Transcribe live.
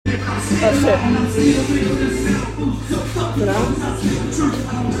That's it. You know?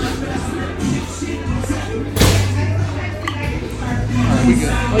 We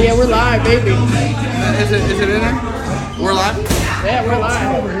good. Oh yeah, we're live, baby. Is it in there? We're live? Yeah, we're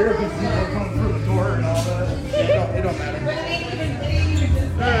live. Over here because people are coming through the door and all that. It don't matter.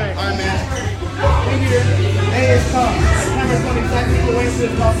 Alright. Alright, man. Hey, it's September 22nd. We're waiting for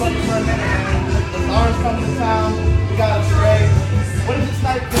this motherfucker for a minute, man. The Balzer's coming to town. We got it straight. What is this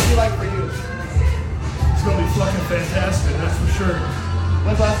night gonna be like for you? It's gonna be fucking fantastic, that's for sure.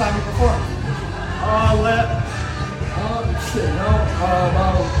 When's the last time you performed?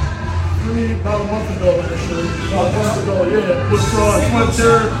 About a month ago, actually. About a month ago, yeah. With Twin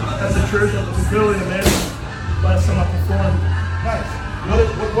Terror at the church at the pavilion, man. Last time I performed. Nice.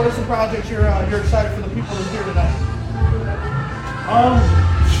 What are some projects you're excited for the people to hear tonight?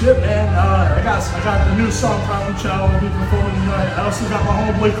 Shit, man. I got the new song Problem Child will be performing tonight. I also got my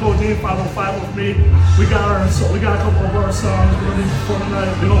homeboy Codeine 505 with me. We got a couple of our songs we're gonna be performing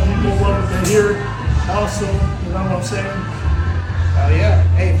tonight. We hope people love what they hear. Also, you know what I'm saying? Oh yeah.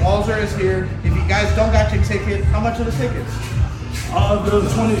 Hey, Balzer is here. If you guys don't got your ticket, how much are the tickets? They're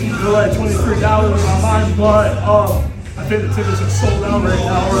like $23 online, but I think the tickets are sold out right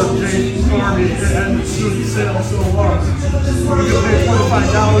now. Or they already had the student sale, so we're gonna pay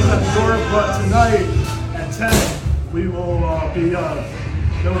 $25 at the door. But tonight at 10, we will be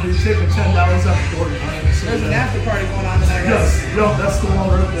taking $10 at the door. There's an after party going on tonight, right? Yes, that's the one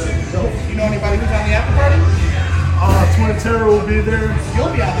right there. You know anybody who's on the after party? Twin Terror will be there.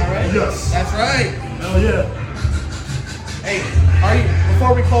 You'll be on there, right? Yes. That's right. Hell yeah. Hey,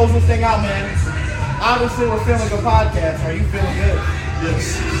 before we close this thing out, man, obviously we're filming a podcast. Are you feeling good?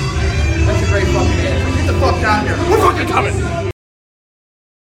 Yes. That's a great fucking answer. Get the fuck down here. We're fucking coming.